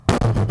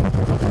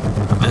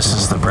This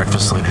is the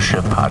Breakfast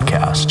Leadership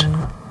Podcast.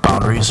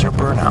 Boundaries or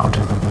burnout,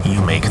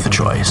 you make the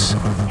choice.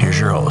 Here's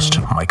your host,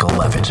 Michael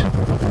Levitt.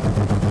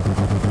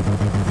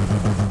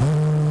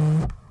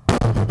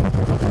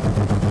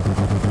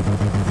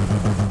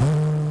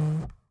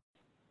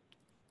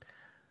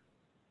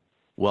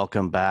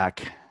 Welcome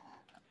back.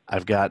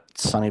 I've got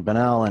Sunny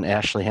Bennell and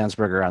Ashley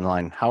Hansberger on the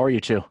line. How are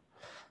you two?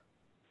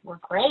 We're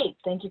great.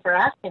 Thank you for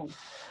asking.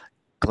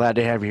 Glad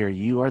to have you here.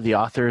 You are the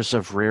authors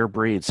of Rare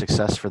Breed,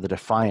 Success for the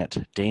Defiant,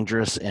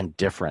 Dangerous, and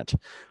Different.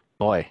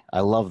 Boy,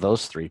 I love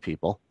those three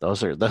people.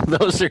 Those are,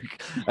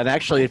 and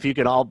actually, if you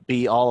could all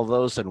be all of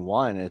those in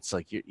one, it's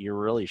like you're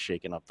really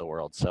shaking up the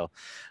world. So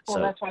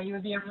that's why you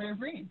would be a Rare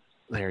Breed.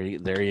 There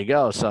you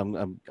go.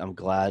 So I'm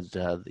glad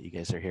that you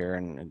guys are here,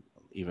 and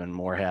even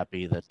more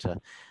happy that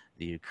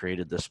you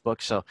created this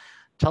book. So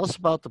tell us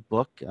about the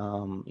book.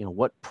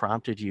 What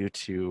prompted you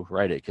to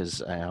write it?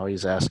 Because I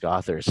always ask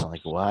authors,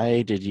 like,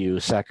 why did you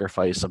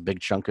sacrifice a big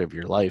chunk of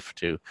your life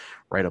to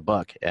write a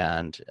book?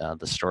 And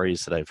the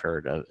stories that I've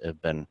heard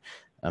have been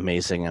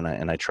amazing,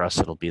 and I trust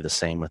it'll be the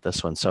same with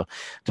this one. So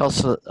tell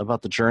us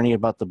about the journey,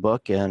 about the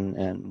book,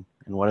 and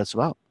what it's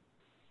about.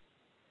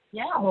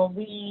 Yeah, well,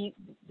 the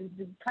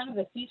kind of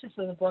the thesis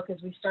of the book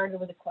is we started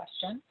with a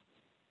question,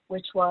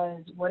 which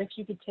was, what if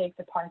you could take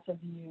the parts of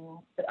you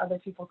that other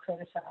people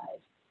criticize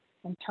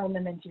and turn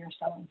them into your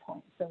selling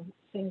point? So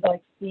things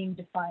like being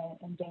defiant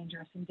and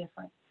dangerous and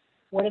different.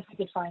 What if we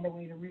could find a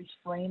way to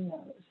reframe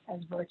those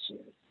as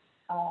virtues?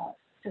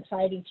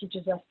 Society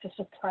teaches us to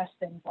suppress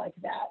things like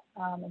that.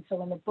 And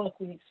so in the book,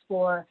 we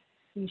explore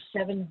these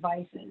 7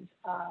 vices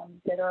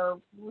that are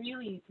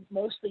really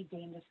mostly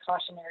deemed as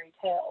cautionary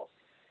tales.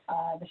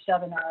 The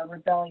 7 are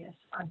rebellious,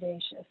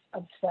 audacious,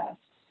 obsessed,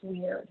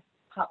 weird,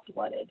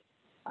 hot-blooded,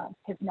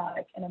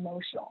 hypnotic, and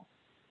emotional.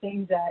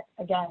 Things that,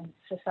 again,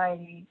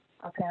 society,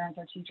 our parents,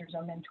 our teachers,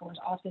 our mentors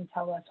often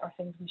tell us are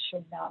things we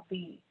should not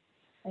be.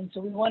 And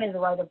so we wanted to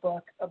write a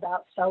book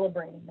about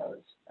celebrating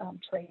those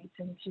traits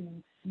and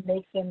to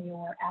make them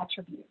your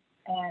attribute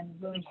and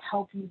really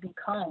help you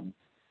become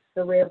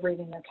the rare breed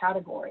in your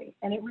category.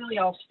 And it really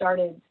all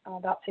started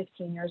about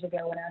 15 years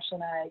ago when Ashley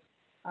and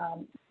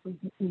I,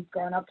 we've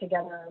grown up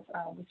together.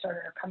 We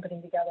started our company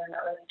together in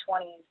our early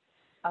 20s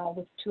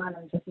with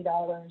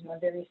 $250 in a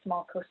very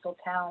small coastal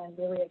town, and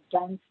really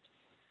against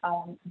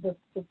the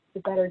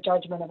better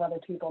judgment of other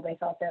people. They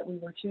thought that we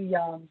were too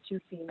young, too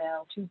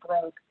female, too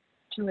broke,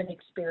 too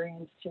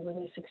inexperienced to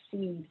really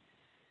succeed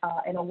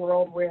in a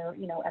world where,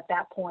 at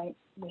that point,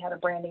 we had a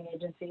branding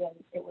agency and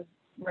it was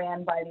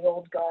ran by the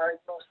old guard,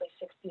 mostly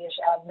 60-ish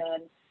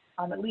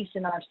admin, at least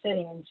in our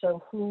city. And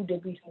so who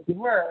did we think we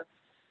were?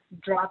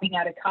 Dropping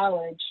out of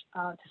college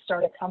to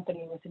start a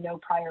company with no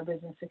prior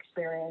business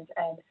experience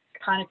and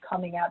kind of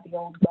coming out the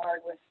old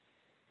guard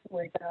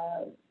with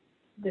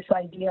this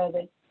idea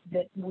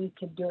that we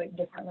could do it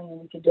differently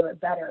and we could do it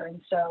better.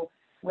 And so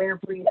Rare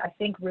Breed, I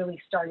think, really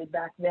started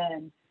back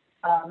then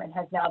and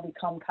has now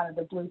become kind of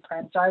the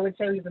blueprint. So I would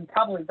say we've been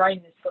probably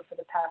writing this book for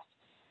the past,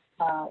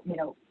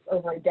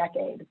 over a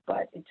decade,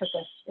 but it took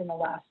us in the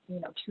last,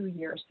 2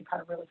 years to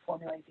kind of really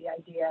formulate the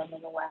idea, and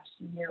then the last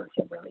year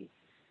to really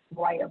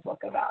write a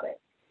book about it.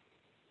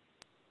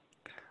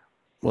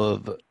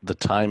 Well, the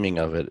timing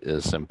of it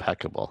is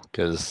impeccable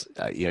because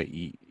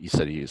you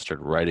said you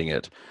started writing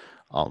it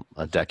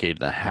a decade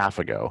and a half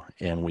ago,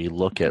 and we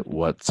look at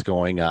what's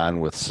going on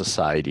with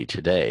society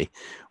today,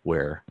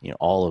 where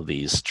all of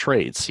these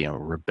traits,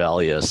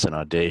 rebellious and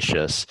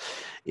audacious,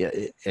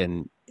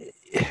 and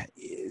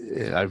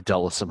I've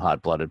dealt with some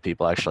hot-blooded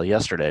people. Actually,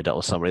 yesterday I dealt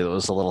with somebody that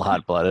was a little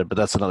hot-blooded, but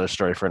that's another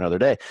story for another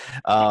day.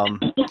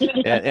 And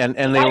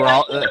they were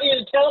all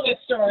to tell this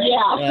story.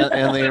 Yeah,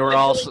 and they were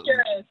also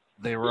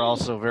they were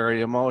also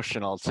very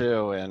emotional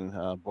too,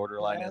 and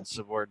borderline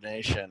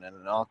insubordination,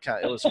 and all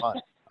kind. It was fun.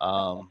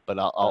 But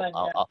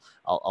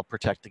I'll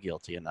protect the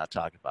guilty and not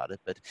talk about it.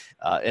 But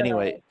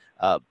anyway,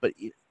 but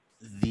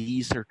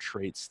these are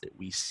traits that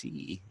we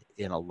see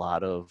in a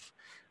lot of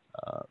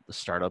the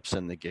startups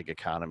and the gig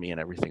economy and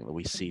everything that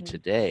we see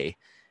today.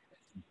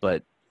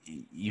 But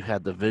you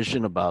had the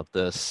vision about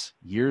this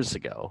years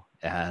ago,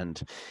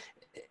 and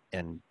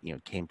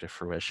came to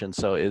fruition.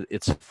 So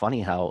it's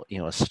funny how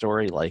a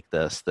story like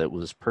this that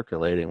was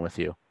percolating with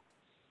you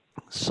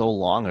so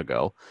long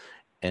ago,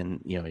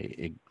 and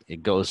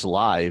it goes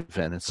live,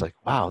 and it's like,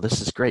 wow, this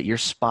is great. You're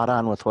spot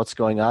on with what's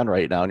going on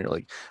right now. And you're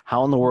like,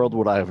 how in the world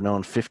would I have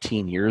known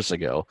 15 years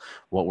ago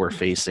what we're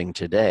facing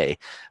today?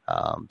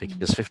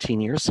 Because 15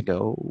 years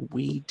ago,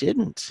 we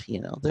didn't,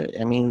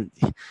 the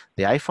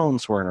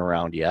iPhones weren't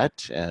around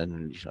yet.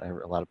 And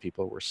a lot of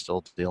people were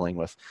still dealing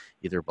with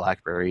either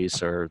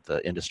BlackBerries or the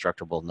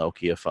indestructible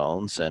Nokia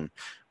phones and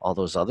all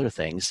those other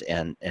things.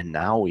 And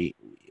now we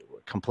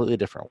completely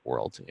different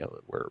world,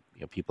 where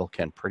people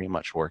can pretty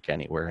much work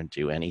anywhere and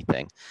do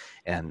anything,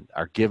 and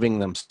are giving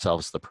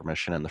themselves the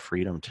permission and the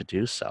freedom to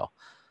do so.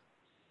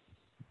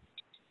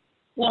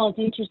 Well, it's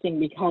interesting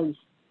because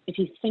if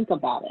you think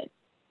about it,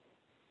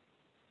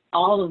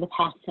 all of the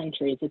past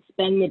centuries, it's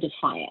been the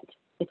defiant,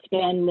 it's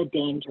been the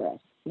dangerous,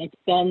 and it's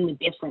been the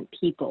different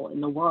people in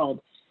the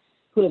world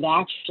who have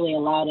actually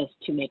allowed us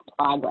to make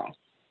progress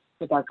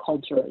with our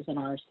cultures and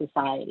our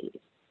societies.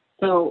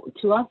 So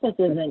to us,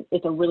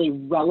 it's a really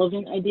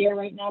relevant idea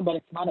right now, but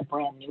it's not a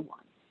brand new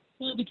one.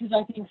 Well, because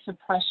I think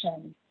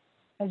suppression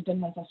has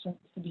been with us since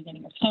the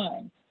beginning of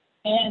time.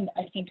 And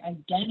I think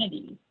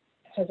identity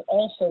has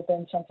also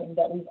been something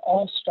that we've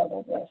all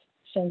struggled with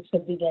since the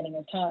beginning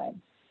of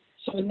time.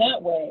 So in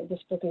that way, this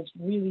book is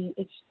really,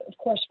 it's of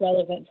course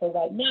relevant for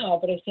right now,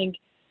 but I think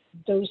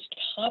those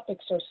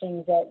topics are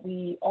things that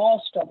we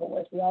all struggle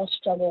with. We all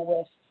struggle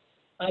with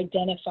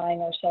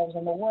identifying ourselves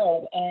in the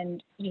world.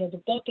 And,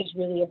 the book is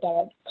really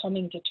about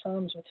coming to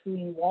terms with who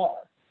you are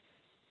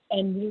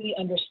and really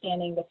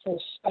understanding the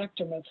full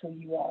spectrum of who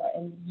you are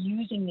and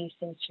using these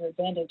things to your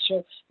advantage.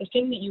 So the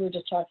thing that you were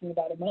just talking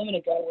about a moment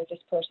ago with this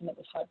person that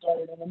was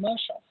hot-blooded and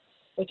emotional,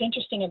 what's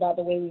interesting about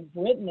the way we've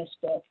written this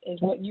book is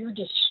what you're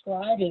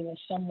describing as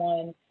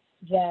someone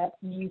that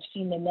you've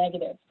seen the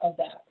negative of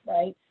that,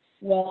 right?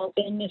 Well,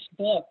 in this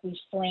book, we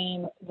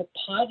frame the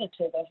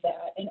positive of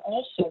that and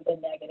also the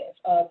negative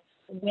of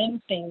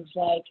when things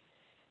like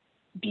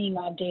being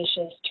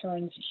audacious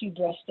turns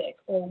hubristic,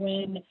 or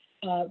when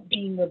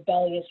being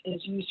rebellious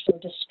is used for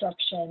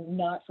destruction,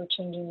 not for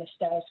changing the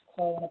status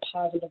quo in a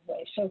positive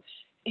way. So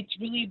it's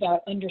really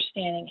about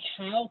understanding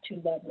how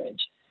to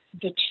leverage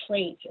the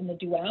traits and the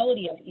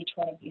duality of each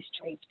one of these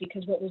traits,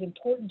 because what was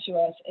important to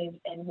us is,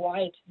 and why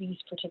it's these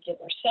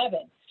particular 7,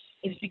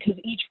 is because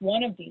each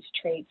one of these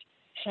traits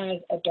has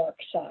a dark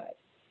side.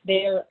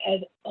 They're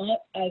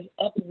as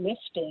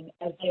uplifting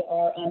as they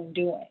are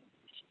undoing.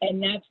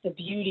 And that's the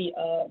beauty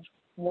of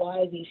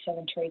why these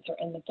 7 traits are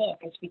in the book,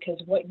 is because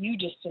what you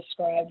just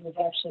described was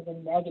actually the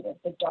negative,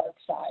 the dark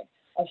side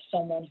of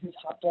someone who's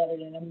hot-blooded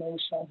and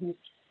emotional, who's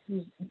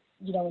in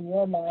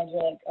your mind,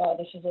 you're like, oh,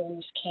 this is a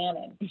loose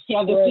cannon.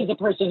 Yeah, this is a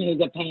person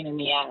who's a pain in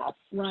the ass.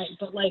 Right,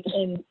 but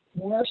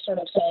we're sort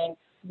of saying,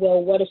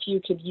 well, what if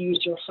you could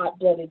use your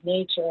hot-blooded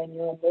nature and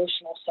your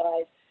emotional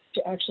side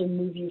to actually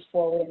move you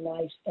forward in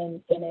life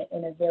in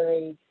a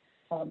very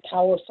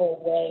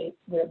powerful way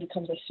where it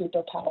becomes a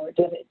superpower?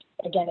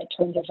 It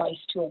turns a vice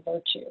to a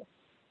virtue.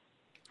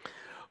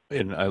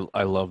 And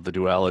I love the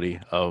duality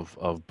of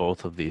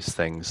both of these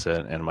things,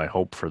 and my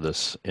hope for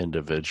this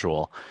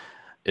individual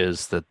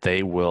is that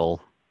they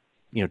will,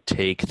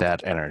 take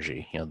that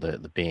energy,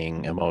 the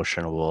being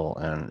emotional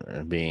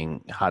and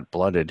being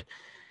hot-blooded,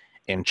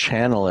 and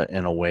channel it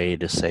in a way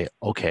to say,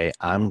 okay,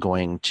 I'm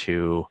going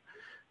to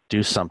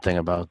do something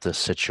about this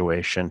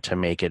situation to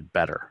make it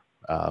better,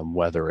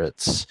 whether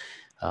it's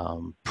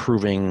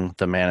proving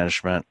the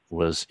management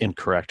was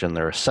incorrect in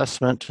their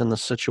assessment in the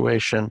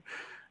situation,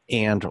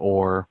 and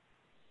or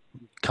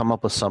come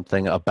up with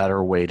a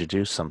better way to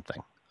do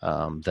something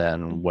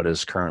than what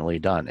is currently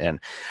done. And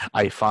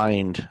I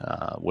find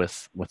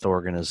with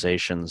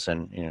organizations,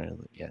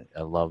 and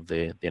I love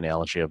the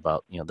analogy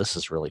about this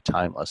is really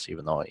timeless,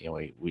 even though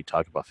we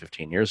talked about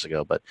 15 years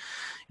ago, but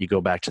you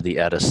go back to the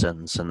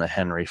Edisons and the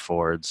Henry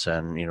Fords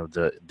and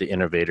the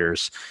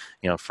innovators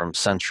from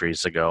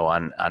centuries ago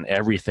on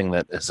everything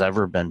that has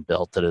ever been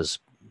built that has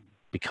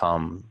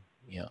become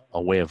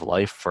a way of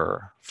life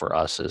for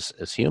us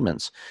as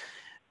humans.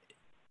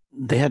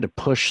 They had to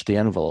push the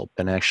envelope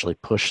and actually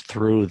push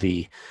through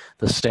the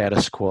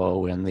status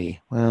quo and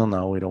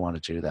no, we don't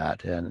want to do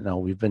that. And no,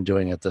 we've been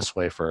doing it this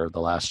way for the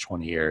last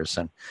 20 years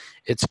and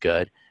it's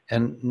good.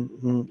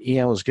 And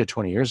it was good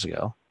 20 years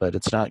ago, but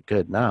it's not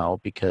good now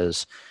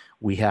because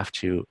we have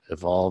to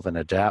evolve and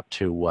adapt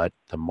to what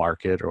the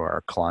market or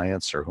our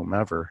clients or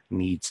whomever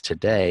needs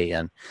today.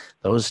 And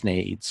those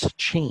needs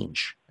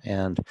change.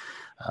 And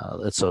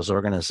it's those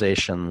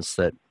organizations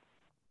that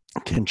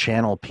can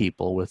channel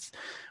people with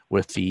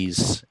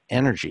these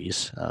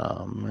energies,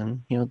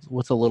 and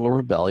with a little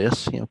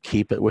rebellious,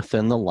 keep it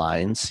within the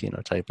lines,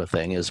 type of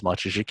thing as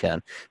much as you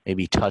can.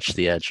 Maybe touch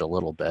the edge a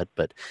little bit,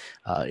 but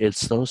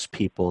it's those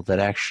people that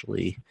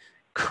actually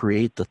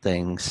create the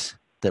things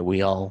that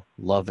we all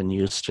love and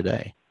use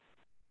today.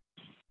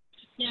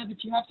 Yeah,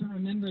 but you have to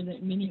remember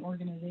that many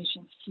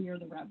organizations fear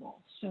the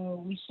rebel.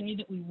 So we say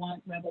that we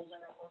want rebels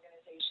in our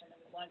organization, and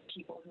we want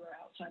people who are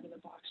outside of the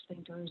box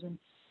thinkers and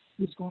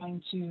who's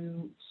going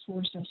to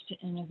force us to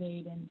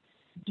innovate and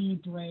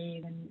be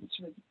brave and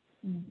sort of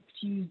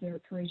infuse their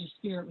courageous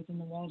spirit within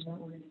the walls of our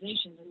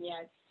organizations. And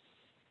yet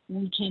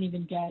we can't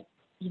even get,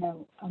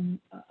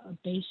 a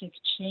basic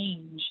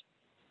change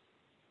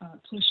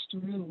pushed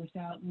through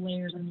without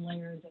layers and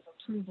layers of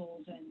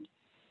approvals and,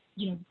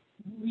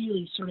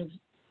 really sort of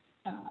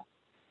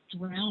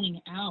drowning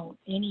out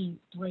any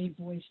brave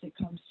voice that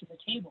comes to the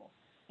table.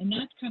 And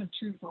that's kind of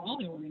true for all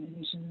the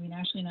organizations. I mean,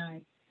 Ashley and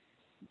I,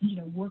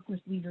 work with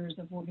leaders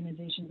of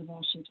organizations of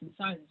all shapes and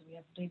sizes. We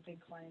have big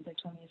clients like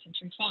 20th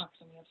Century Fox,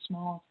 and we have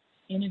small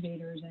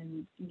innovators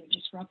and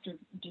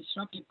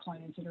disruptive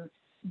clients that are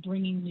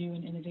bringing new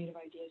and innovative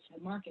ideas to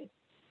the market.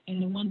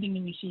 And the one thing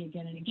that we see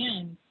again and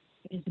again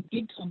is the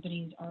big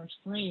companies are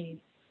afraid.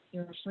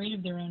 They're afraid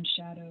of their own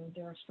shadow.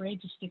 They're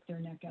afraid to stick their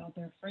neck out.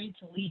 They're afraid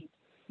to leap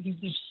because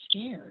they're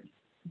scared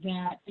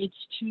that it's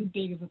too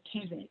big of a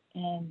pivot,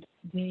 and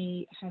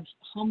they have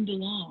hummed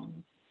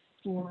along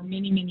for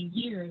many, many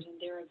years, and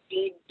they're a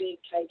big, big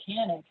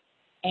Titanic,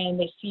 and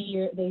they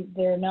see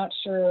they're not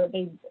sure,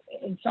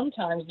 and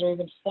sometimes they're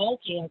even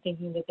faulty in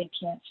thinking that they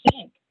can't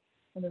sink.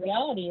 And the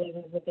reality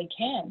is that they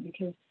can,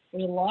 because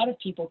there's a lot of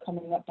people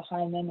coming up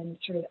behind them and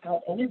sort of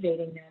out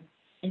innovating them.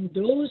 And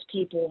those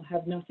people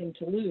have nothing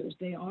to lose.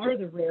 They are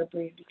the rare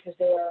breed because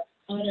they are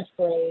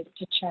unafraid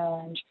to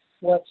challenge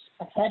what's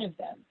ahead of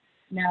them.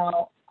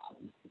 Now,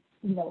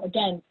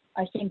 again,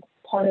 I think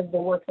part of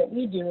the work that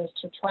we do is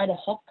to try to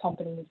help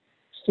companies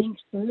think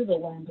through the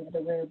lens of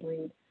the rare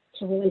breed,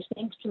 to really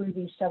think through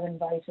these 7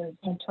 vices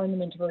and turn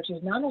them into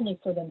virtues, not only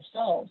for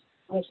themselves,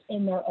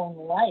 within their own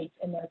life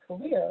and their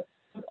career,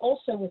 but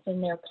also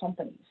within their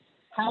companies.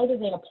 How do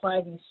they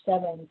apply these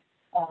 7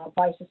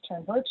 vices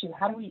turn virtue?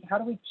 How do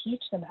we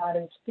teach them how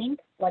to think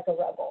like a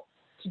rebel,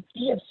 to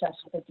be obsessed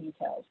with the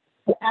details,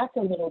 to act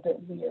a little bit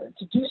weird,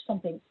 to do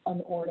something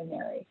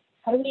unordinary?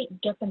 How do we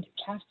get them to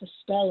cast a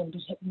spell and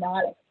be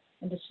hypnotic,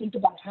 and to think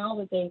about how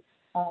that they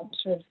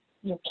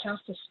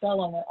cast a spell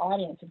on their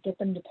audience and get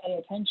them to pay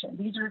attention?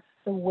 These are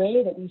the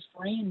way that we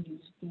frame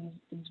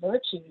these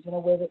virtues in a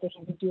way that they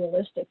can be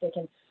dualistic. They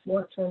can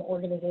work for an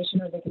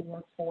organization or they can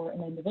work for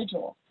an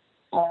individual.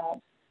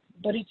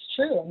 But it's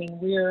true. I mean,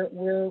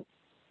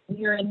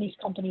 we're in these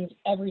companies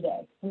every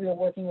day. We are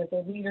working with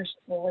their leaders,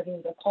 we're working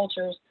with their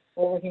cultures,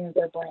 we're working with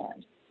their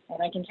brand.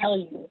 And I can tell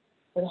you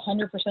with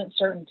 100%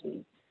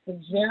 certainty that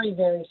very,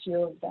 very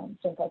few of them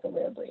think like a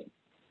rare breed.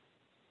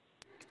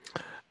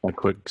 A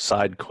quick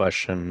side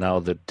question. Now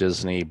that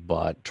Disney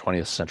bought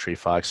 20th Century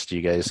Fox, do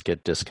you guys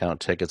get discount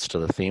tickets to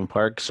the theme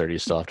parks, or do you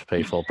still have to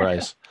pay full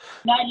price?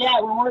 Not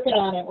yet. We're working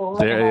on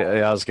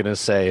it. I was going to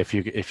say, if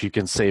you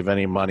can save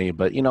any money,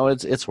 but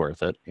it's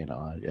worth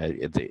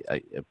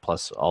it.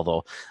 Plus,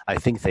 although I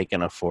think they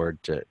can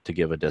afford to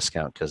give a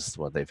discount because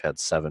they've had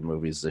 7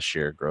 movies this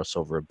year, gross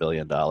over $1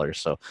 billion.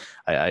 So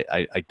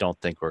I don't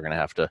think we're going to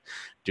have to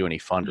do any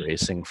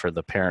fundraising for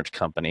the parent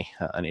company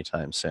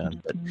anytime soon.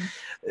 But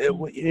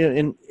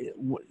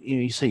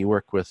you say you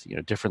work with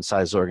different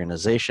size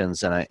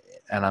organizations, and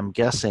I'm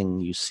guessing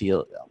you see,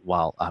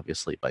 while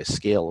obviously by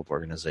scale of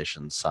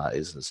organization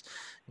size is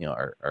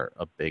are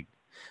a big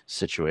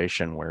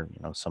situation where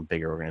some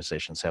bigger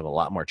organizations have a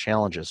lot more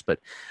challenges, but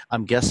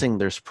I'm guessing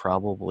there's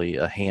probably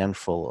a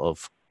handful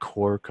of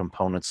core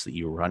components that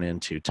you run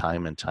into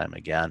time and time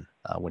again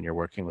when you're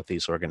working with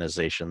these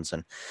organizations,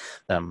 and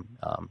them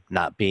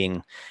not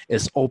being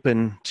as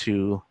open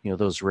to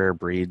those rare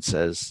breeds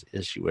as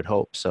you would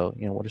hope. So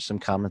what are some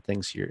common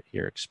things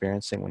you're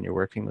experiencing when you're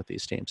working with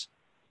these teams?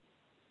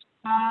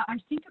 I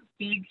think a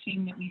big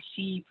thing that we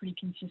see pretty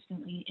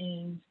consistently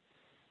is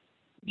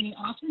they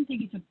often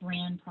think it's a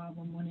brand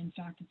problem when in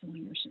fact it's a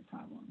leadership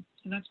problem.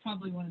 So that's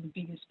probably one of the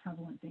biggest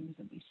prevalent things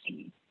that we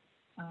see.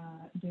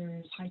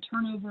 There's high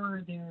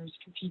turnover, there's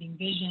competing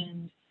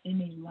visions, they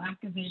may lack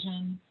a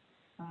vision,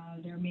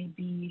 there may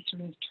be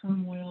sort of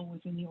turmoil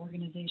within the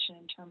organization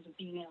in terms of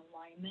being in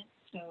alignment.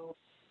 So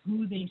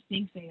who they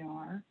think they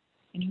are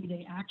and who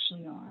they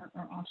actually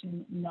are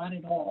often not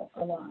at all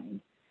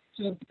aligned.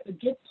 So a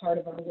good part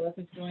of our work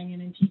is going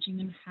in and teaching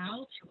them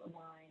how to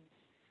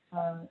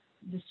align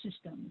the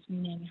systems,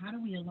 meaning how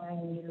do we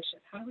align leadership,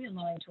 how do we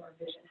align to our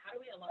vision, how do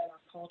we align our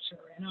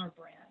culture and our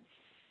brand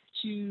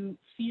to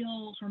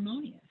feel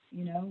harmonious,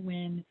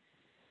 when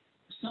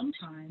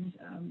sometimes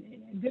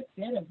a good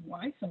bit of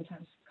why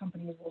sometimes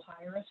companies will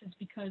hire us is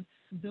because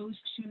those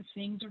 2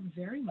 things are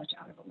very much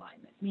out of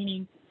alignment,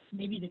 meaning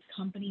maybe the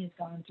company has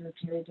gone through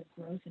a period of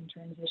growth and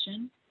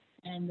transition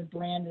and the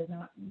brand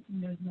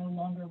does no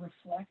longer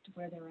reflect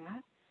where they're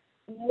at,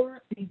 or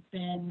they've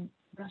been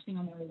resting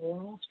on their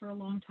laurels for a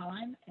long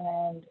time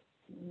and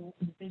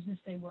the business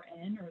they were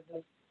in or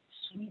the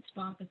sweet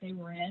spot that they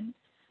were in,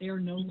 they are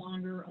no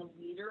longer a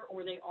leader,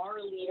 or they are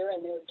a leader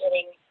and they're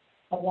getting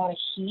a lot of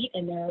heat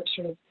and they're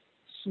sort of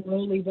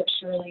slowly but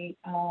surely,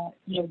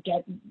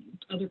 get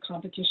other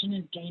competition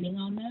is gaining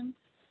on them.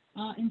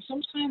 And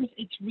sometimes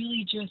it's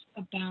really just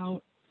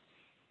about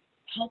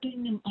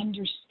helping them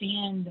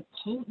understand the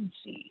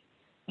potency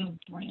of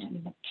brand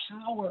and the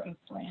power of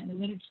brand, and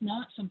that it's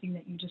not something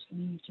that you just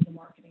leave to the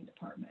marketing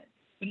department,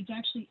 but it's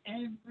actually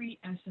every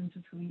essence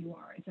of who you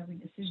are. It's every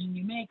decision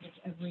you make, it's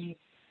every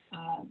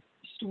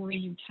story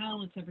you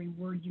tell, it's every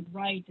word you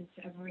write,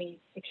 it's every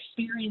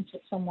experience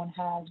that someone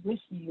has with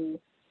you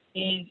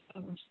is a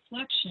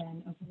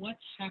reflection of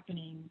what's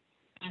happening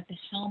at the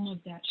helm of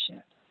that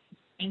ship.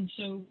 And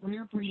so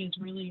Rare Breed is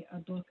really a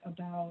book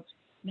about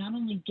not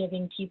only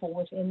giving people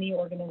within the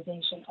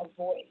organization a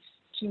voice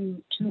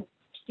to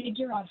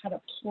figure out how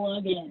to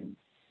plug in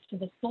to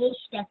the full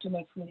spectrum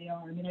of who they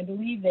are. I mean, I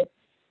believe that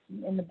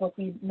in the book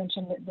we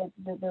mentioned that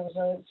there was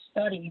a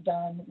study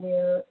done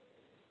where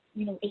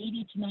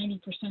 80 to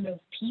 90% of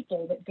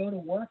people that go to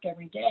work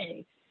every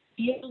day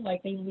feel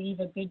like they leave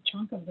a good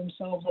chunk of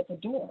themselves at the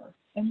door.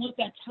 And what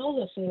that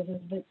tells us is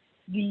that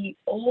the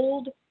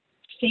old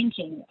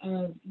thinking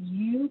of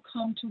you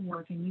come to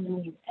work and you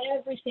leave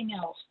everything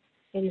else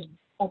that is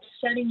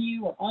upsetting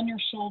you or on your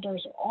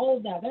shoulders or all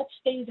of that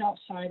stays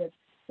outside of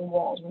the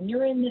walls. When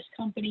you're in this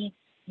company,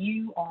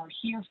 You are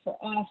here for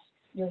us.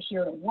 You're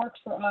here to work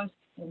for us.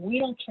 And we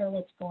don't care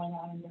what's going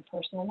on in your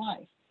personal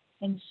life.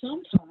 And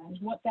sometimes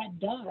what that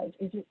does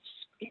is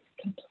it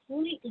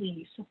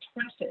completely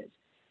suppresses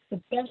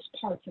the best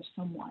parts of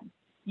someone.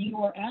 You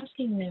are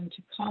asking them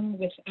to come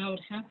without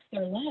half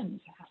their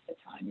limbs half the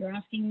time. You're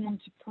asking them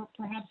to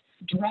perhaps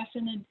dress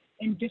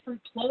in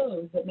different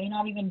clothes that may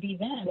not even be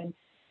them.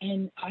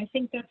 And I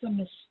think that's a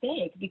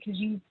mistake because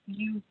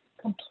you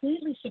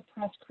completely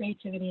suppress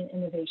creativity and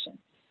innovation.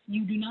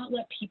 You do not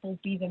let people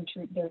be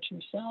their true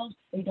selves.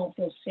 They don't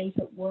feel safe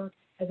at work.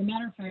 As a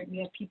matter of fact, we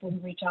have people who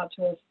reach out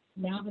to us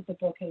now that the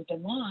book has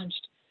been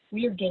launched.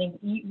 We are getting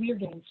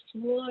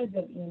floods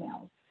of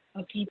emails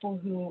of people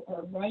who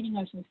are writing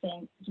us and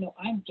saying,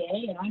 I'm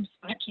gay and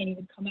I can't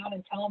even come out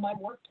and tell my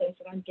workplace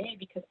that I'm gay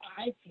because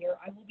I fear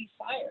I will be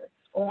fired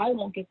or I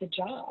won't get the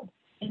job.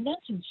 And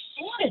that's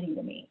insanity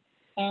to me,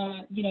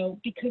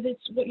 because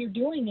it's what you're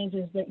doing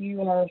is that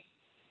you're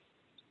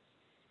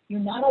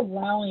not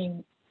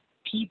allowing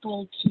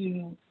people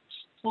to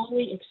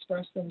fully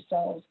express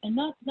themselves. And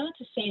not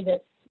to say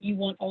that you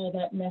want all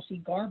that messy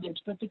garbage,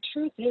 but the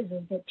truth is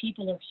that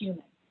people are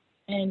human.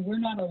 And we're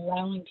not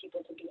allowing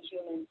people to be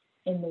human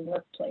in the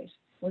workplace.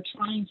 We're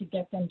trying to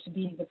get them to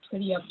be the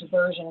pretty-up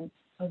version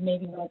of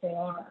maybe what they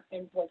are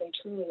and what they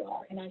truly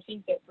are. And I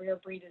think that Rare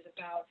Breed is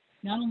about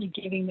not only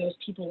giving those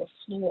people a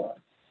floor,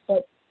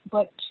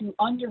 but to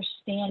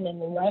understand and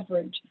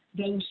leverage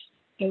those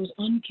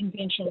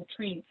unconventional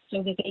traits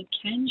so that they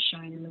can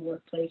shine in the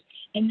workplace.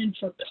 And then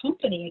for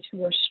companies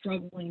who are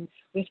struggling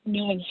with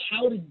knowing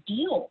how to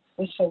deal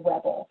with the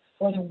rebel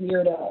or the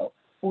weirdo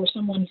or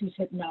someone who's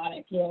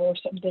hypnotic, or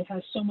something that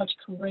has so much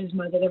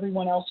charisma that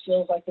everyone else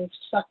feels like they've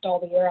sucked all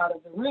the air out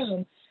of the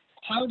room,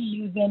 how do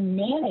you then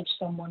manage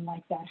someone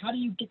like that? How do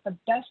you get the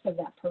best of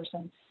that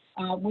person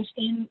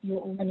within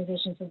your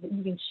organization so that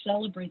you can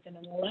celebrate them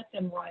and let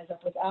them rise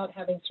up without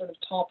having sort of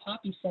tall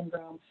poppy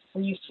syndrome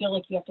where you feel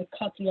like you have to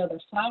cut the other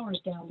flowers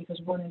down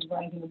because one is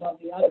rising above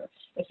the other?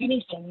 If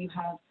anything, you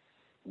have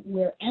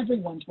where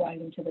everyone's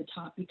rising to the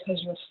top because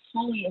you're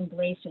fully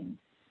embracing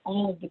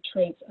all of the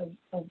traits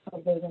of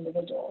those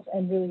individuals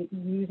and really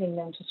using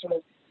them to sort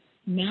of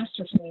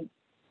masterfully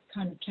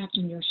kind of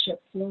captain your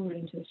ship forward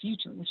into the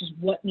future, which is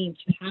what needs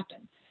to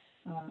happen,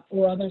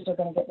 or others are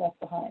going to get left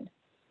behind.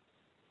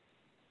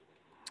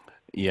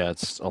 Yeah,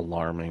 it's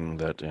alarming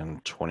that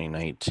in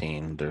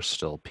 2019, there's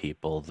still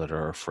people that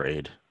are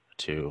afraid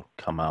to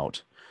come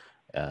out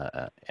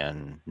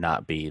and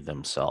not be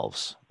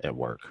themselves at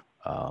work.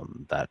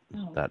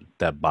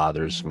 That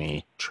bothers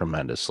me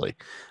tremendously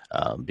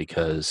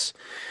because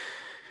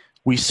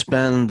we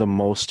spend the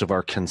most of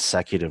our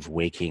consecutive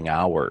waking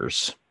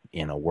hours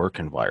in a work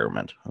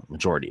environment.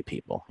 Majority of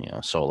people,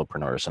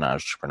 solopreneurs and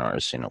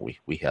entrepreneurs,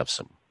 we have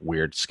some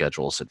weird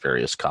schedules at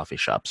various coffee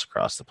shops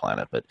across the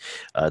planet, but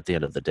at the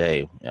end of the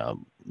day,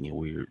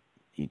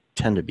 we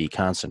tend to be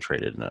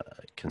concentrated in a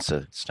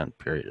consistent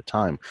period of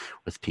time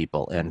with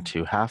people, and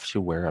to have to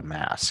wear a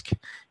mask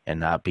and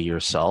not be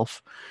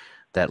yourself,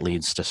 that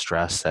leads to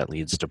stress, that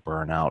leads to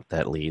burnout,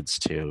 that leads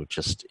to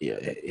just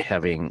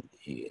having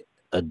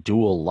a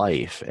dual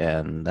life,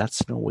 and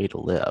that's no way to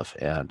live.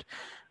 And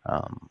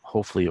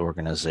hopefully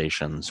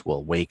organizations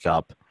will wake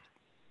up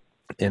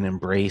and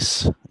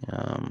embrace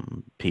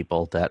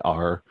people that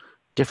are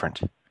different.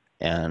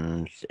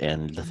 And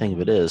the thing of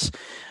it is,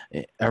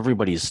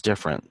 everybody's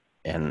different.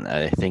 And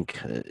I think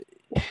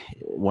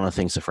one of the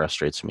things that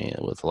frustrates me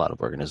with a lot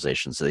of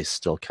organizations, they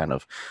still kind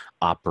of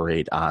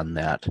operate on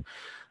that,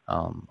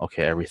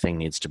 okay, everything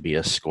needs to be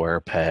a square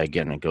peg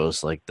and it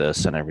goes like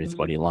this and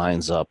everybody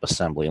lines up,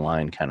 assembly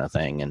line kind of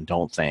thing, and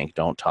don't think,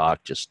 don't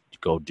talk, just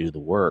go do the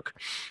work.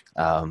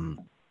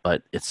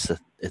 But it's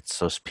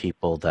those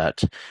people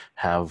that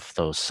have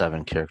those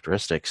 7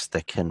 characteristics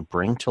that can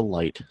bring to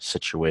light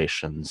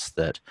situations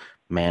that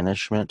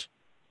management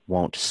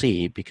won't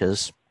see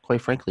because,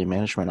 quite frankly,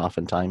 management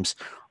oftentimes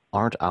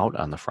aren't out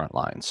on the front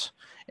lines.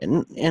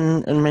 In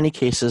many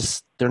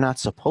cases, they're not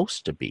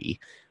supposed to be,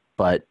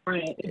 but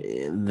right.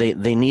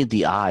 they need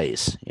the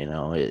eyes,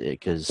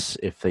 because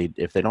if they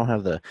don't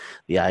have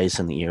the eyes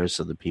and the ears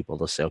of the people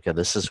to say, okay,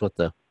 this is what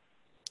the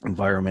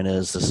environment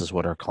is, this is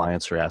what our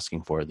clients are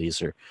asking for,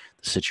 these are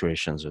the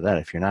situations or that.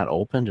 If you're not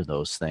open to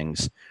those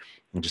things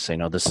and just say,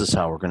 no, this is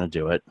how we're going to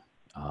do it,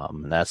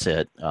 and that's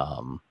it,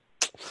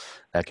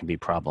 that can be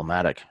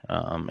problematic.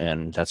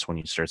 And that's when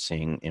you start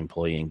seeing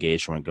employee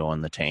engagement go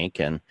in the tank,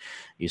 and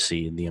you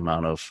see the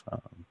amount of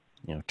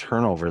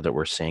turnover that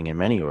we're seeing in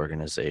many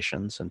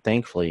organizations. And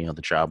thankfully,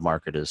 the job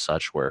market is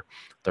such where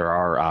there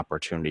are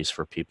opportunities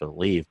for people to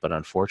leave. But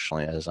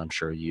unfortunately, as I'm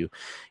sure you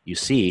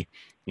see,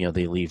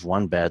 they leave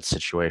one bad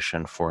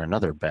situation for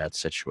another bad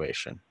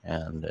situation.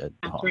 And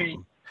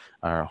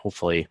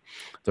hopefully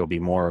there'll be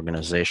more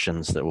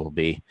organizations that will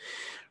be,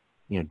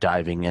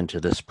 diving into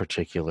this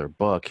particular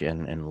book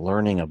and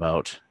learning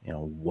about,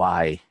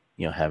 why,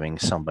 having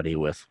somebody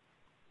with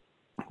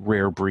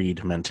rare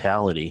breed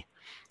mentality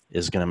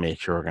is going to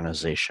make your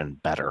organization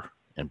better,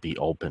 and be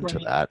open to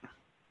that.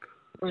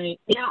 Right.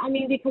 Yeah. I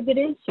mean, because it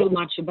is so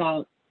much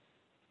about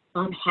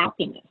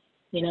unhappiness.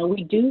 You know,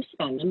 we do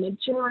spend the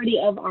majority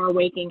of our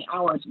waking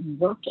hours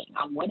working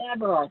on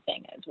whatever our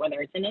thing is,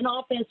 whether it's in an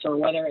office or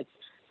whether it's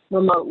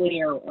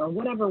remotely or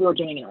whatever we're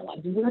doing in our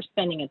lives. We're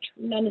spending a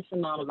tremendous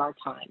amount of our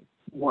time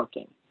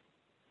working.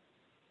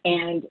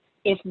 And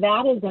if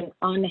that is an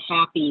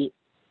unhappy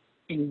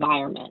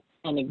environment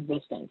and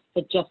existence,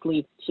 it just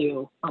leads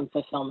to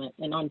unfulfillment,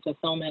 and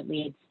unfulfillment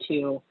leads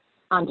to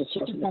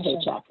undeserved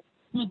paycheck.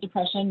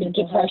 Depression,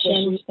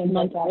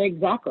 like that.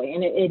 Exactly.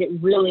 And it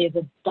really is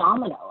a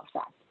domino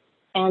effect.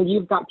 And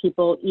you've got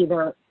people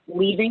either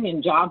leaving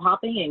and job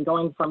hopping and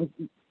going from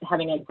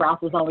having a grass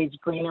is always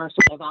greener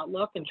sort of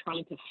outlook and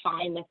trying to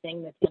find the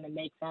thing that's going to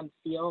make them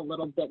feel a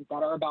little bit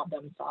better about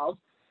themselves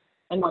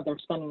and what they're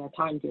spending their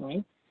time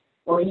doing.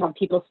 Or you have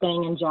people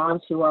staying in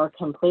jobs who are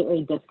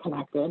completely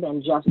disconnected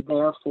and just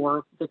there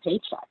for the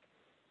paycheck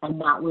and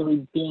not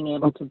really being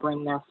able to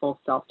bring their full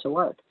self to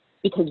work.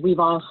 Because we've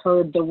all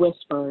heard the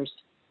whispers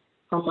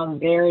from a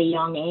very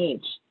young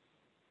age,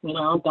 you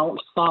know, don't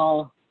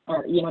fall,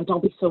 or, you know,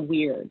 don't be so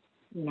weird,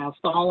 you know,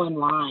 fall in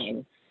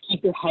line,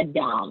 keep your head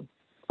down,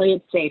 play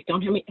it safe,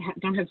 don't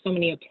have so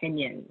many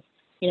opinions.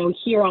 You know, we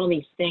hear all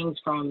these things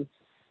from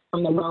the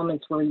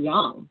moments we're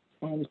young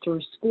and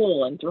through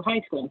school and through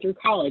high school and through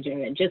college, and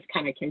it just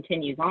kind of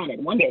continues on.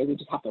 And one day we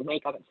just have to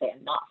wake up and say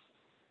enough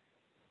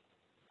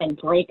and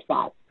break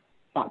that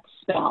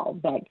spell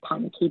that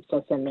kind of keeps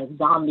us in this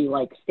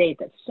zombie-like state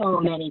that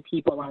so many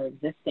people are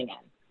existing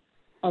in.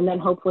 And then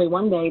hopefully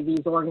one day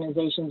these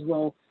organizations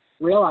will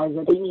realize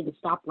that they need to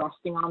stop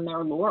resting on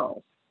their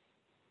laurels,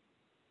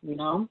 you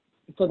know,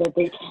 so that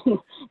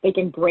they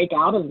can break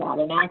out of that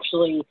and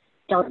actually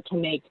start to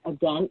make a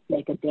dent,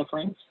 make a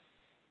difference.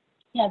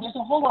 Yeah, there's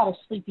a whole lot of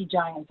sleepy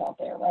giants out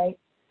there, right?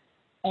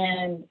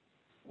 And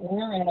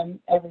we're in them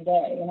every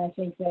day. And I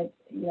think that,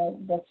 you know,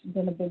 that's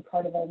been a big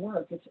part of our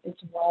work.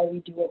 It's why we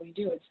do what we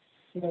do. It's,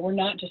 you know, we're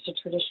not just a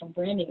traditional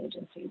branding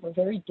agency. We're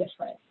very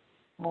different.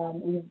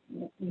 We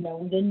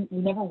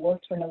never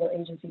worked for another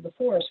agency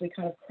before, so we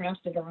kind of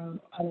crafted our own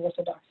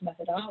unorthodox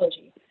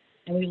methodology.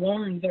 And we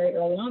learned very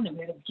early on that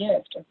we had a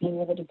gift of being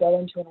able to go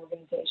into an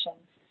organization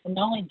and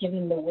not only give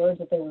them the words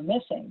that they were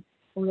missing,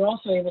 but we were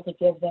also able to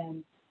give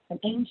them an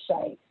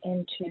insight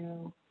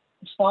into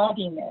the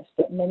fogginess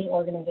that many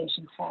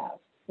organizations have.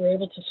 We're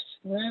able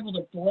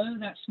to blow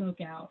that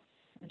smoke out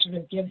and sort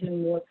of give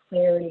them more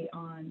clarity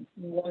on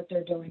what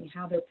they're doing,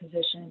 how they're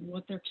positioned,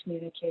 what they're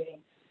communicating,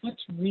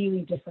 what's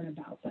really different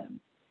about them.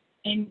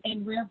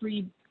 And Rare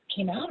Breed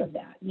came out of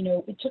that. You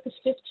know, it took us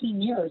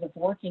 15 years of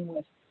working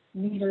with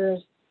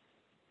leaders,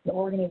 the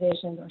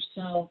organizations,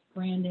 ourselves,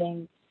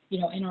 branding, you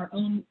know, in our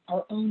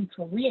own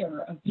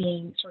career of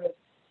being sort of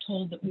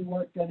told that we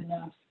weren't good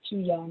enough, too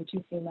young,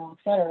 too female,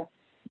 et cetera.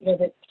 You know,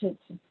 that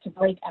to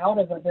break out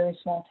of a very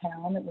small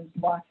town that was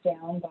locked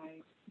down by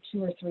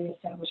 2 or 3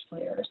 established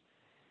players.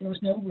 There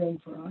was no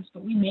room for us,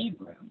 but we made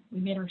room.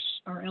 We made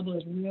our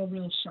elbows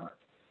real sharp.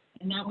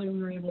 And that way we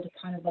were able to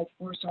kind of like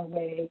force our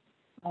way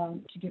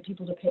to get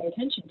people to pay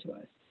attention to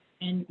us.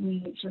 And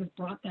we sort of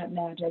brought that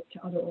magic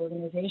to other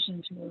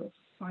organizations who were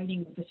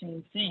fighting with the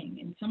same thing.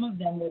 And some of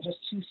them were just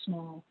too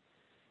small,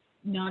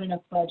 not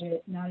enough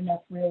budget, not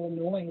enough real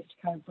noise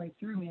to kind of break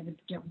through. We had to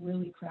get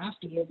really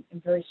crafty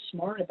and very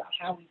smart about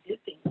how we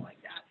did things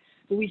like that.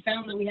 But we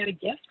found that we had a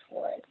gift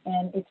for it.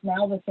 And it's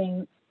now the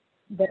thing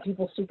that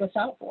people seek us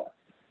out for.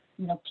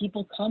 You know,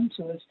 people come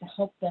to us to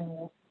help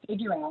them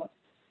figure out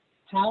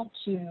how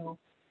to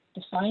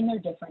define their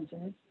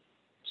differences,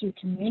 to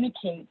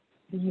communicate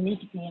the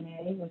unique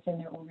DNA within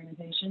their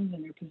organizations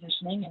and their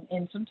positioning,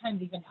 and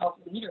sometimes even help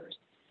leaders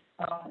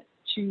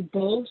to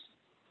both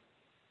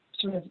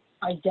sort of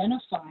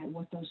identify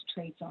what those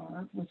traits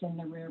are within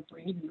the Rare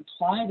Breed and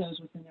apply those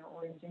within their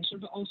organization,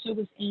 but also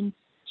within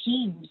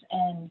teams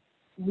and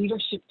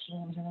leadership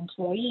teams and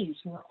employees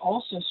who are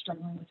also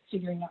struggling with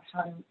figuring out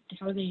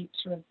how do they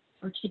sort of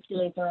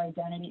articulate their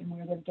identity and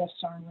where their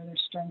gifts are and where their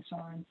strengths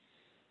are.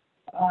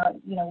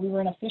 And, you know, we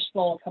were in a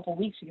fishbowl a couple of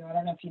weeks ago. I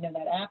don't know if you know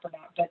that app or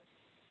not, but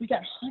we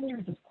got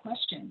hundreds of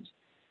questions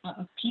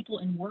of people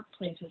in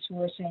workplaces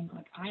who are saying,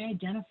 like, I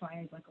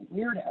identify as like a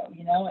weirdo,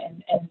 you know,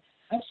 and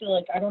I feel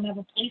like I don't have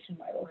a place in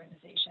my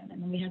organization.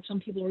 And then we had some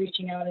people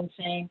reaching out and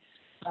saying,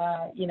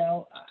 you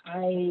know,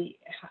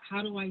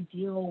 how do I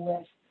deal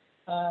with,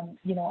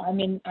 you know, I'm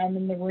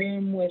in the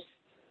room with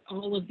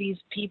all of these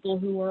people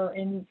who are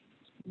in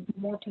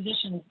more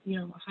positions, you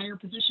know, higher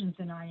positions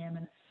than I am,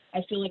 and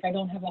I feel like I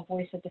don't have a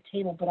voice at the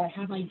table, but I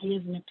have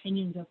ideas and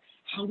opinions of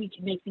how we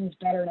can make things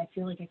better, and I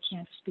feel like I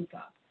can't speak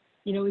up.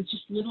 You know, it's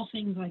just little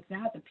things like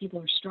that people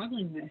are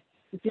struggling with.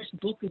 But this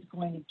book is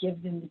going to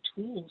give them the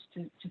tools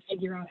to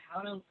figure out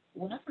how to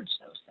leverage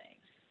those things.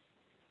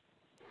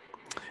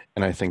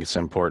 And I think it's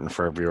important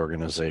for every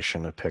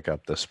organization to pick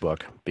up this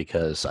book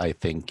because I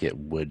think it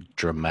would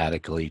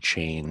dramatically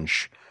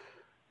change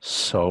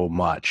so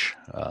much,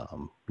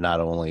 not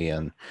only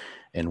in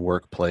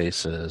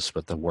workplaces,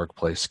 but the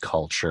workplace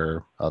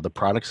culture, the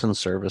products and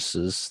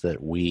services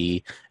that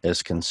we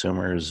as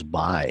consumers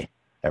buy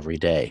every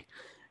day.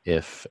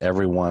 If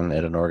everyone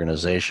at an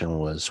organization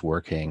was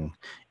working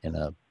in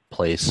a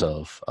place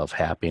of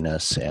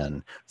happiness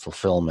and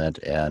fulfillment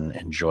and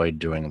enjoy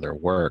doing their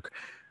work,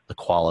 the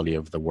quality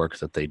of the work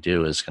that they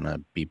do is going to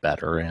be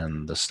better,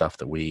 and the stuff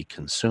that we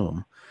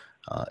consume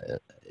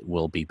it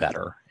will be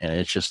better. And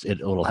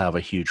it'll have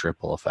a huge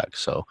ripple effect.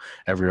 So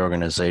every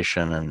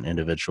organization and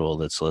individual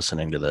that's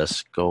listening to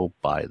this, go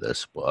buy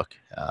this book.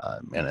 I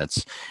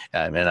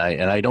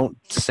don't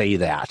say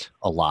that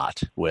a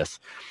lot with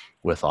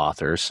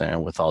authors,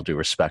 and with all due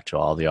respect to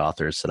all the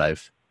authors that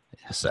I've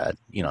said,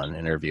 and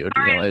interviewed,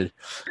 it's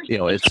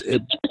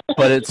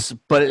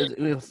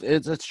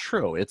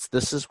true.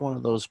 This is one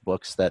of those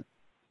books that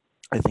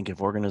I think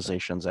if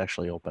organizations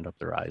actually opened up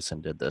their eyes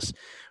and did this,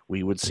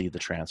 we would see the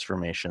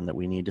transformation that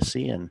we need to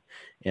see in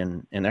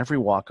every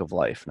walk of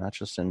life, not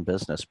just in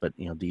business, but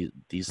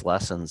these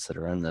lessons that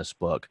are in this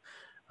book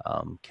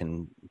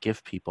can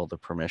give people the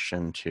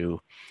permission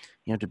to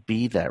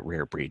be that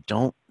rare breed.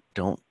 Don't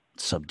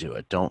subdue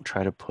it. Don't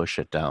try to push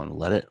it down.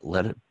 Let it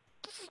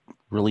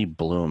really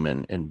bloom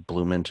and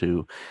bloom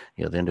into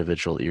the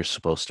individual that you're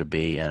supposed to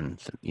be. And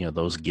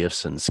those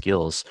gifts and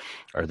skills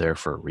are there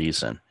for a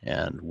reason.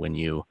 And when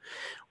you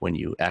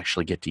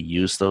actually get to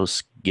use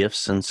those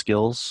gifts and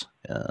skills,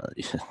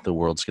 the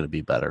world's going to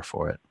be better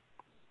for it.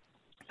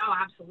 Oh,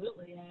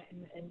 absolutely.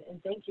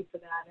 And thank you for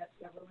that.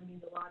 That really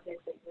means a lot that you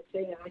would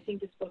say that. I think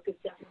this book is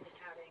definitely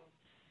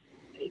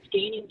it's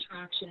gaining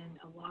traction.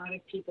 A lot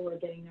of people are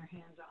getting their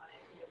hands on it.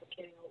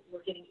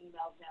 We're getting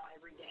emails now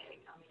every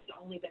day. I mean, it's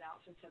only been out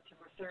since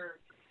September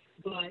 3rd,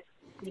 but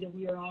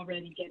we are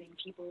already getting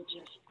people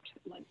just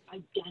like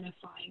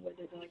identifying with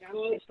it. They're like, I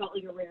always felt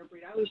like a rare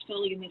breed. I always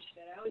felt like a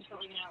misfit. I always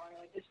felt like an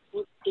outlier. Like, this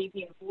book gave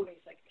me a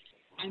voice. Like,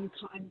 I'm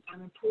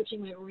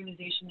approaching my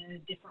organization in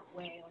a different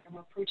way. Like,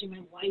 I'm approaching my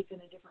life in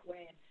a different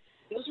way. And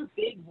those are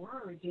big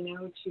words,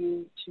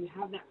 to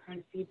have that kind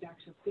of feedback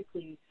so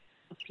quickly,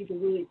 of people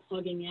really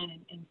plugging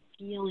in and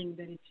feeling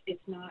that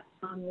it's not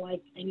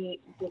unlike any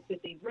book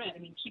that they've read. I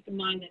mean, keep in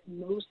mind that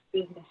most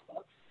business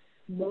books,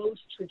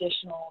 most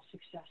traditional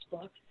success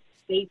books,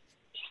 they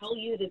tell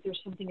you that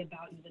there's something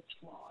about you that's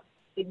flawed,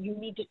 that you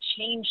need to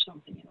change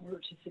something in order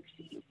to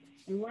succeed.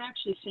 And we're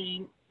actually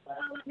saying, well,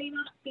 that may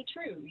not be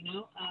true.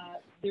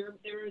 There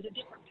is a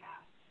different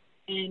path,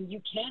 and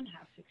you can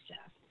have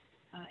success,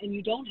 and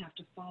you don't have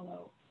to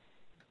follow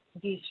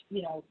these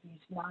 9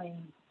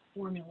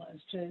 formulas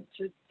to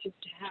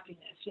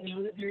happiness.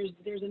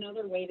 There's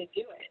another way to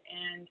do it,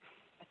 and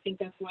I think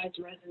that's why it's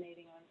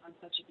resonating on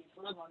such a deep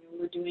level. I mean,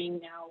 we're doing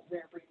now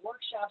rare breed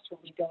workshops where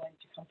we go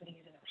into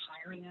companies that are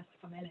hiring us to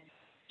come in and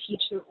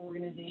teach their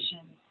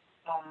organization,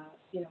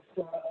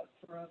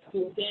 for a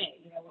full day.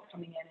 We're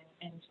coming in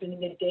and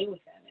spending a day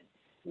with them and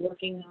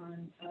working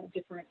on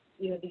different,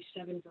 these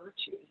 7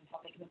 virtues and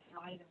how they can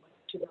apply them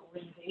to their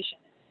organization.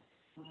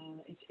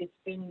 It's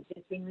been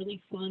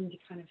really fun to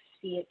kind of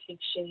see it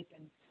take shape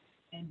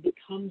and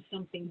become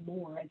something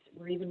more.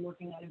 We're even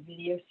working on a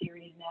video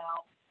series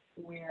now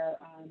where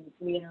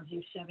we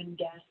interview 7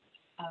 guests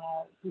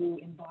who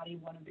embody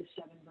one of the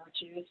 7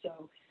 virtues.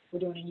 So we're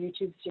doing a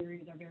YouTube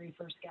series. Our very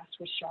first guest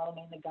was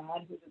Charlemagne the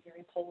God, who's a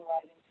very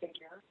polarizing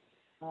figure.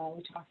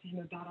 We talked to him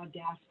about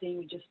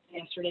audacity.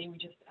 Yesterday we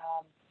just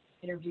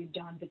interviewed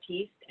Don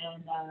Batiste,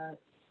 and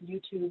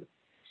YouTube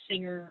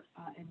singer,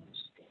 and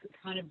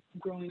kind of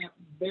growing up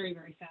very,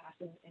 very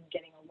fast and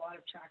getting a lot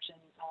of traction,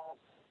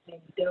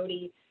 named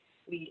Dodie.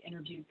 We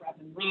interviewed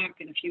Bretman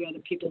Rock and a few other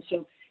people.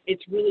 So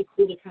it's really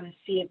cool to kind of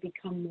see it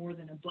become more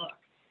than a book.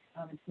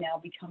 It's now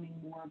becoming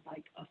more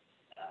like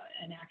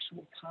an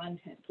actual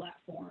content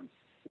platform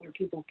where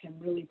people can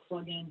really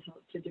plug into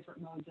different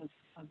modes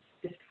of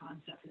this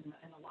concept in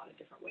a lot of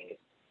different ways.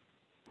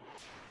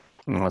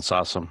 That's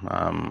awesome.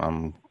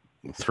 I'm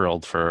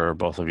thrilled for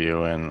both of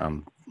you, and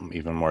I'm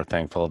even more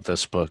thankful that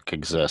this book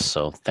exists.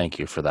 So thank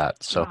you for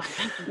that. So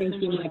thank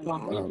you,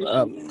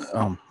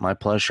 Michael. My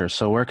pleasure.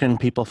 So where can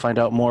people find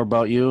out more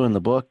about you and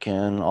the book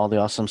and all the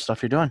awesome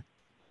stuff you're doing?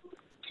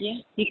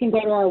 Yeah, you can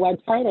go to our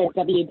website at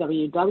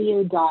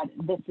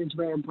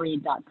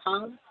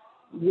www.thisisrarebreed.com.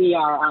 We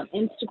are on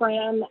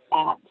Instagram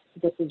at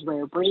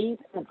thisisrarebreed,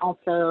 and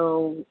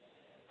also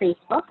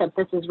Facebook at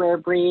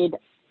thisisrarebreed.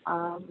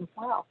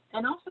 Wow.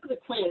 And also the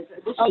quiz.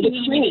 The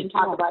quiz we didn't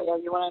talk about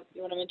yet. You want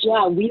to mention?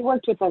 Yeah, we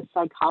worked with a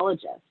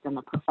psychologist and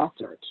a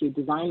professor to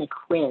design a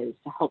quiz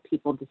to help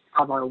people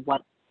discover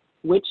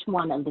which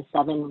one of the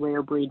 7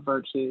 rare breed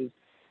virtues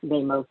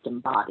they most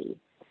embody.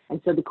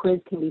 And so the quiz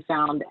can be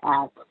found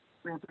at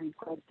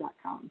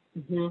rarebreedquiz.com.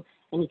 Mm-hmm.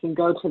 And you can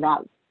go to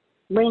that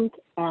link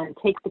and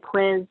take the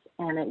quiz,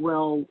 and it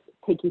will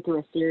take you through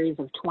a series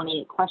of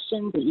 28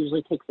 questions. It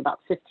usually takes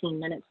about 15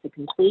 minutes to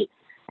complete.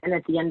 And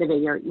at the end of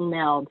it, you're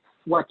emailed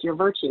what your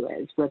virtue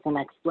is with an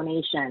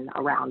explanation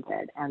around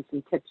it and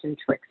some tips and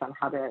tricks on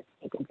how to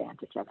take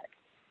advantage of it.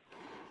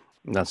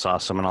 That's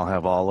awesome. And I'll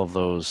have all of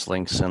those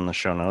links in the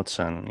show notes,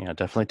 and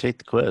definitely take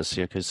the quiz,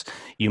 because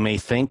you may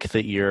think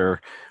that you're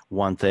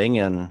one thing,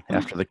 and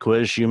after the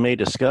quiz, you may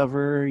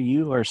discover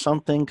you are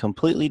something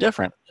completely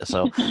different.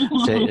 So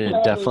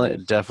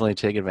definitely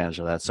take advantage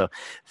of that. So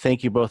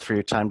thank you both for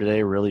your time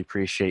today. Really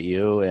appreciate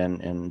you.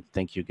 And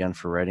thank you again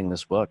for writing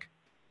this book.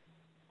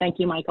 Thank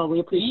you, Michael.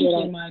 We appreciate it.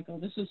 Thank you, Michael.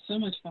 This was so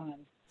much fun.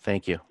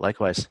 Thank you.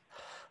 Likewise.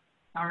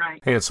 All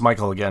right. Hey, it's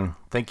Michael again.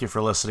 Thank you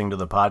for listening to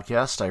the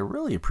podcast. I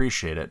really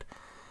appreciate it.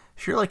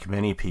 If you're like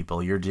many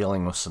people, you're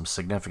dealing with some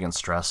significant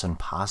stress and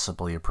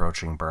possibly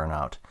approaching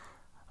burnout.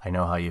 I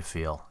know how you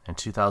feel. In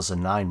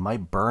 2009, my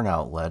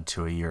burnout led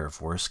to a year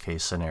of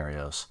worst-case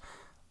scenarios.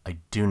 I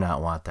do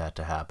not want that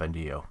to happen to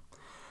you.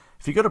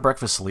 If you go to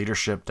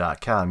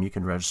breakfastleadership.com, you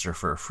can register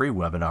for a free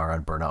webinar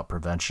on burnout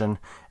prevention,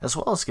 as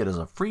well as get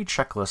a free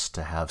checklist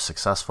to have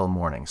successful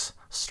mornings.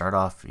 Start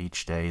off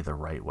each day the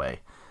right way.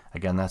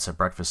 Again, that's at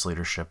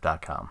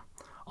breakfastleadership.com.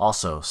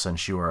 Also,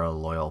 since you are a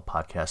loyal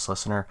podcast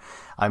listener,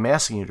 I'm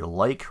asking you to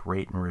like,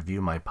 rate, and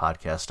review my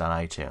podcast on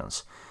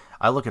iTunes.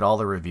 I look at all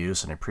the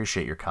reviews and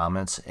appreciate your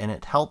comments, and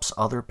it helps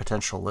other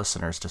potential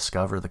listeners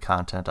discover the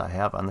content I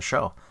have on the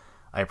show.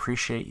 I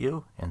appreciate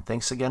you, and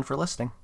thanks again for listening.